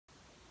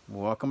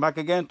Welcome back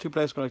again to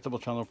Playdays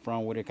Collectible channel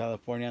from Whittier,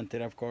 California. And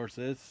today, of course,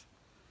 is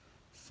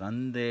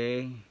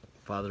Sunday,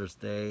 Father's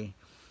Day.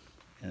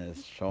 And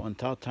it's show and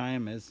tell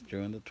time is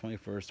June the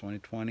 21st,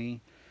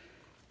 2020.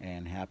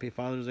 And happy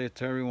Father's Day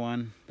to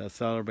everyone that's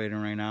celebrating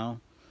right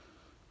now.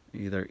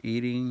 Either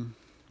eating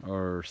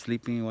or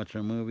sleeping,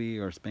 watching a movie,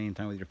 or spending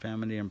time with your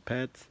family and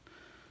pets.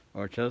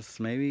 Or just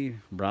maybe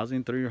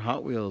browsing through your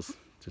Hot Wheels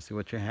to see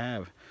what you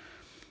have.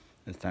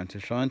 It's time to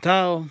show and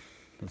tell.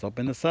 Let's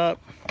open this up.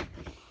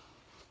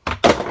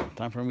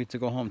 Time for me to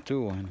go home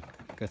too and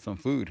get some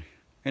food.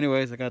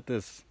 Anyways, I got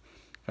this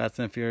Fast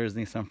and Furious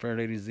Nissan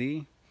Fairlady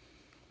Z.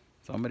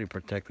 Somebody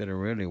protected it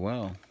really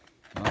well.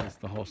 Wow, it's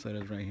the whole set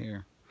is right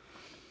here.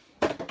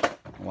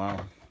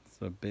 Wow, it's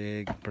a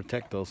big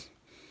protect those.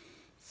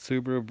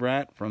 Subaru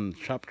Brat from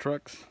Shop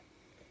Trucks.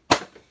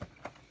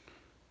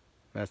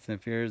 Fast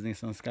and Furious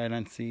Nissan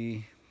Skyline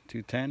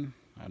C210.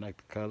 I like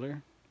the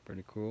color,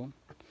 pretty cool.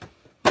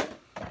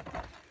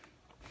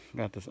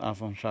 Got this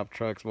awesome Shop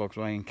Trucks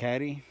Volkswagen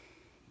Caddy.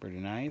 Pretty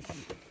nice.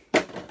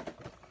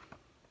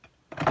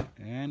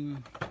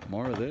 And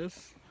more of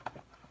this.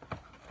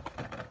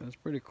 That's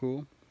pretty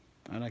cool.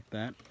 I like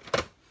that.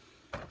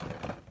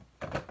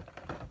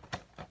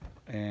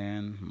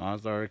 And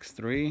Mazda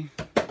RX-3.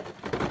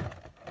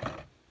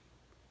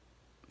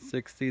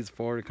 60s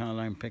Ford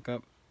Econoline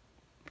pickup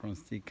from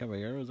Steve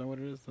Caballero. Is that what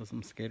it is? That's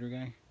some skater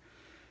guy.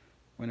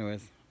 Well,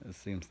 anyways, it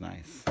seems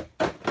nice.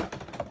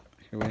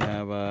 Here we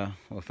have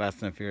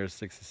Fast and Furious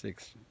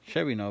 66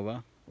 Chevy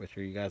Nova, which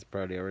you guys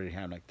probably already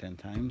have like 10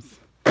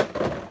 times.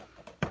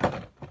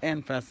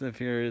 And Fast and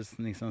Furious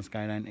Nissan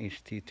Skyline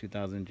HT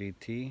 2000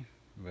 GT.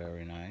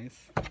 Very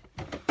nice.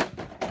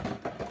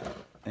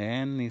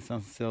 And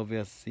Nissan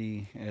Silvia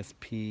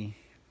CSP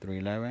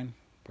 311.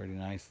 Pretty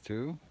nice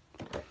too.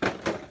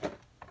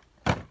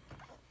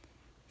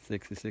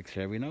 66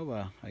 Chevy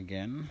Nova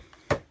again.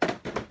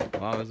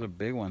 Wow, those are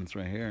big ones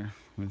right here.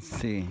 Let's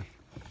see.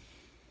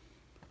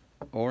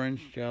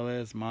 Orange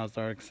Jealous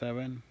Mazda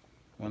RX-7.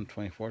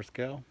 124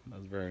 scale.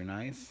 That's very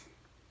nice.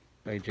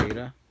 By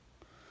Jada.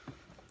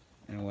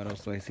 And what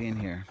else do I see in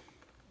here?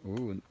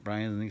 Ooh,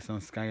 Brian's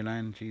Nissan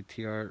Skyline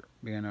GTR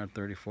BNR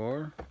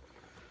 34.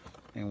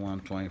 And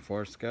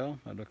 124 scale.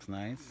 That looks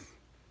nice.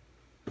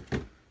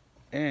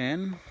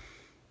 And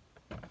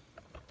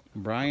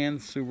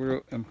Brian's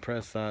Subaru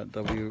Impreza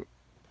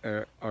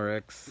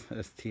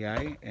WRX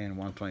STI and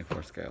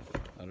 124 scale.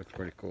 That looks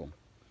pretty cool.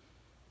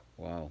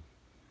 Wow.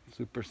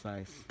 Super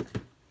size.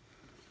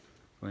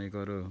 When you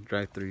go to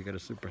drive-thru, you get a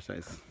super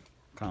size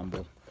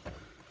combo.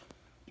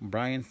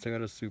 Brian's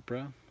Toyota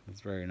Supra. That's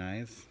very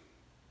nice.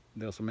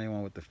 They also made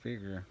one with the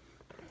figure.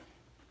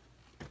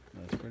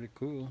 That's pretty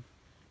cool.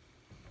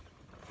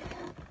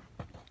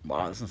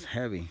 Wow, this is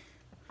heavy.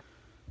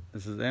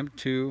 This is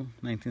M2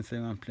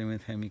 1971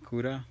 Plymouth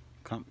Hemi-Cuda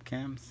comp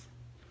cams.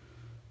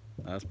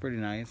 That's pretty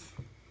nice.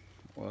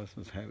 Wow, this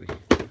is heavy.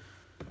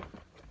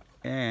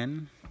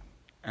 And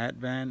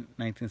Advan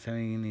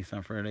 1970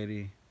 Nissan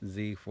Fairlady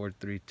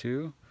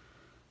Z432.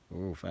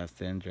 Ooh,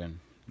 fast engine.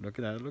 Look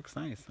at that. It looks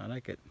nice. I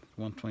like it.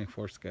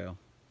 124 scale.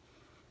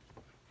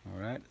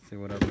 Alright, let's see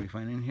what else we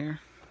find in here.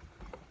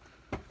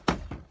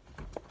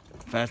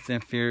 Fast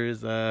and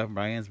Furious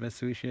Brian's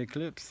Mitsubishi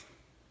Eclipse.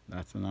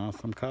 That's an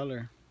awesome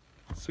color.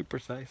 Super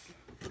size.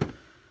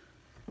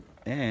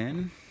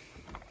 And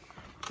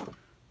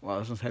wow,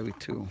 this one's heavy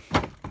too.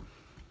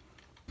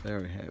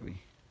 Very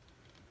heavy.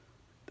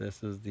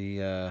 This is the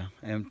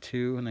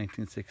M2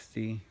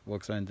 1960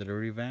 Volkswagen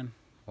delivery van.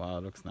 Wow,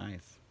 it looks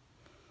nice.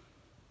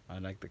 I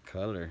like the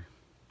color.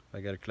 If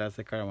I get a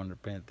classic car, I want to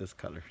paint this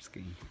color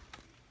scheme.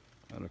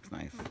 That looks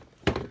nice.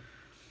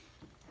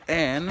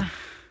 And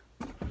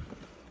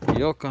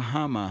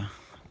Yokohama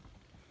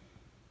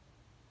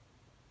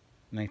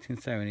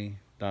 1970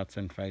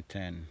 Datsun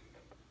 510.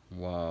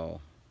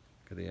 Wow,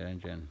 look at the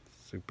engine.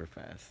 Super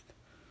fast.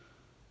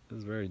 This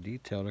is very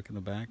detailed. Look in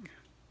the back.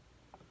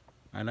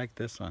 I like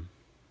this one.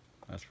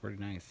 That's pretty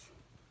nice.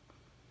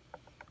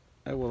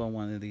 I will own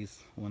one of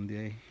these one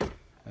day.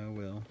 I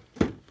will.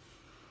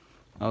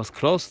 I was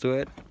close to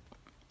it.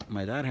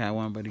 My dad had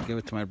one, but he gave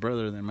it to my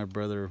brother. Then my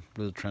brother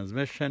blew the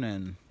transmission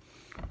and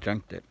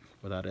junked it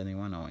without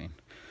anyone knowing.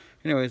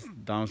 Anyways,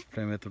 Dom's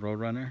Plymouth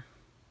Roadrunner.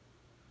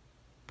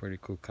 Pretty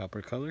cool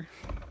copper color.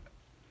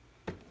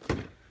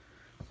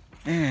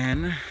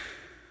 And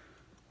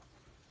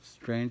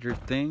Stranger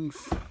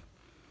Things.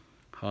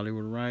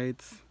 Hollywood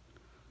Rides.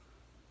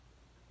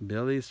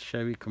 Billy's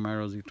Chevy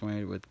Camaro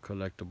Z28 with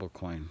collectible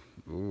coin.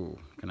 Ooh,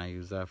 can I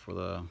use that for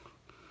the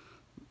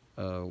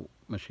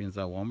machines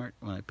at Walmart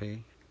when I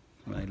pay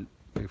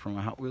for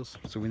my Hot Wheels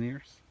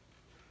souvenirs?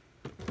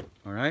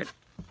 All right,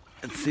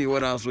 let's see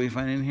what else we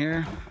find in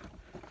here.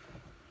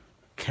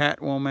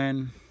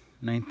 Catwoman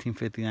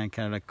 1959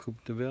 Cadillac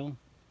Coupe de Ville.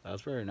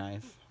 That's very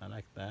nice. I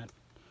like that.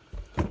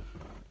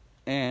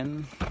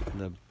 And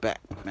the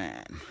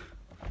Batman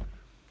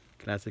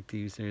classic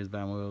TV series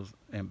Batmobiles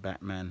and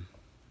Batman.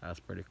 That's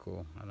pretty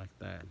cool. I like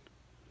that.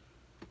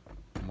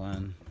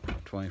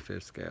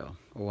 1/25 scale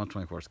or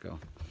 1/24 scale.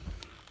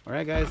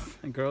 Alright guys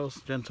and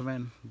girls,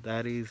 gentlemen,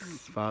 daddies,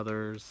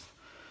 fathers,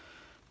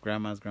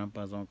 grandmas,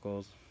 grandpas,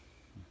 uncles,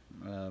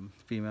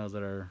 females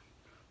that are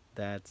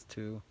dads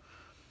too.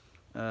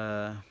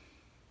 Uh,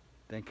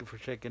 Thank you for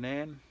checking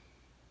in.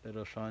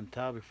 Little show and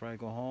tell before I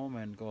go home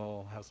and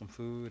go have some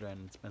food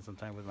and spend some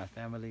time with my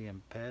family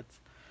and pets.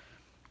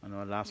 I know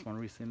I lost one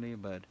recently,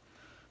 but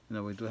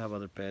we do have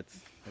other pets.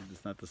 But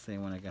it's not the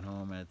same when I get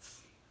home. It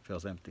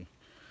feels empty.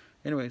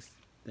 Anyways,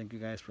 thank you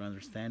guys for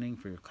understanding,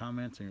 for your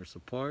comments and your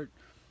support,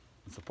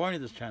 and supporting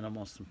this channel,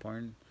 most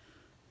important,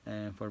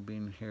 and for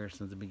being here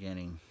since the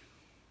beginning.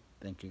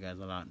 Thank you guys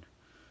a lot.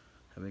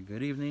 Have a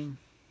good evening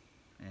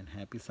and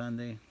happy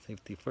Sunday.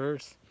 Safety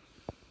first,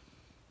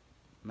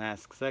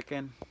 mask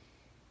second,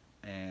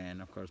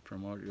 and of course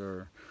promote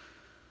your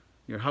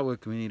Hot Wheel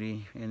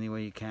community any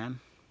way you can,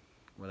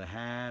 with a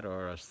hat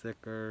or a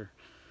sticker,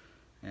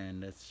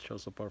 and let's show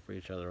support for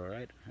each other. All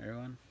right,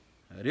 everyone.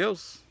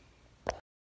 Adios.